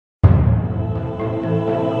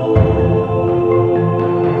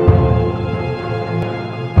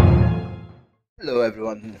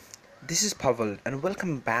this is Pavel and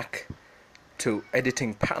welcome back to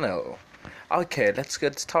editing panel. Okay, let's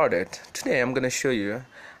get started. Today I'm going to show you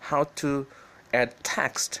how to add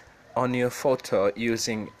text on your photo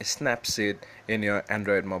using Snapseed in your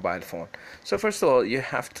Android mobile phone. So first of all, you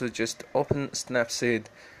have to just open Snapseed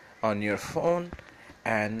on your phone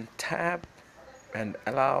and tap and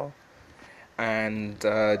allow and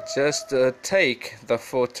just take the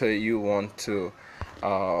photo you want to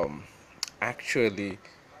actually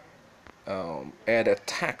add a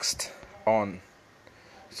text on.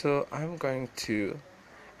 So I'm going to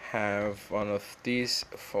have one of these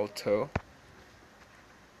photo.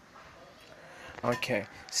 Okay,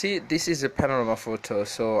 see, this is a panorama photo,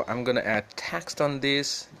 so I'm gonna add text on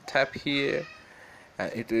this. Tap here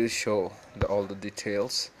and it will show all the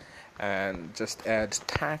details, and just add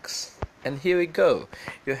text, and here we go.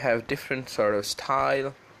 You have different sort of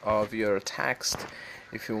style of your text.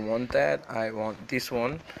 If you want that, I want this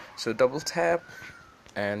one, so double tap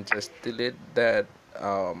and just delete that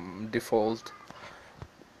default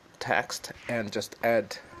text and just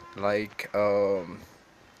add like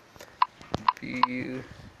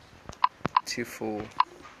beautiful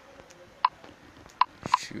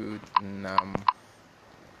Shunam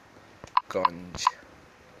Ganj.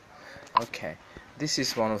 Okay, this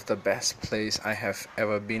is one of the best place I have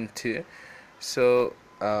ever been to, so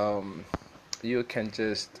you can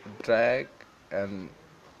just drag and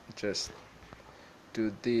just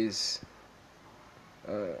do this.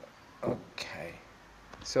 Okay,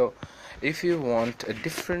 so if you want a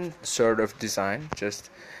different sort of design,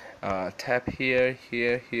 just tap here,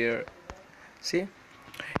 here. See,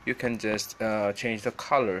 you can just change the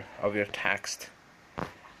color of your text.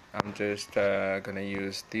 I'm just gonna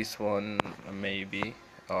use this one maybe,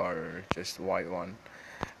 or just white one.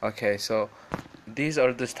 Okay, so these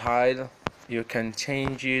are the style. You can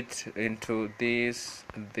change it into this.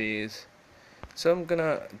 So I'm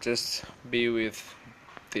gonna just be with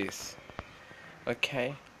this.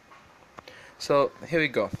 Okay, so here we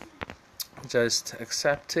go. Just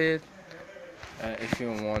accept it. If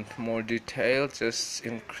you want more detail, just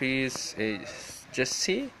increase it. Just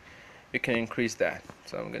see, you can increase that.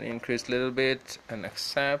 So I'm gonna increase a little bit and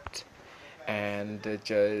accept, and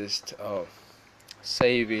just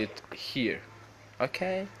save it here.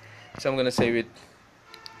 Okay, so I'm gonna save it.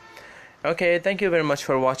 Okay, thank you very much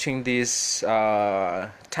for watching this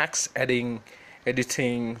text editing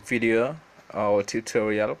video or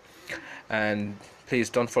tutorial, and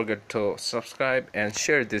please don't forget to subscribe and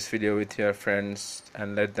share this video with your friends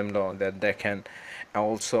and let them know that they can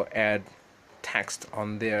also add text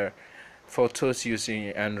on their photos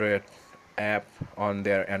using Android app on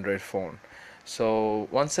their Android phone. So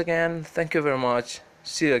once again, thank you very much.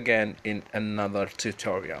 See you again in another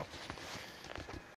tutorial.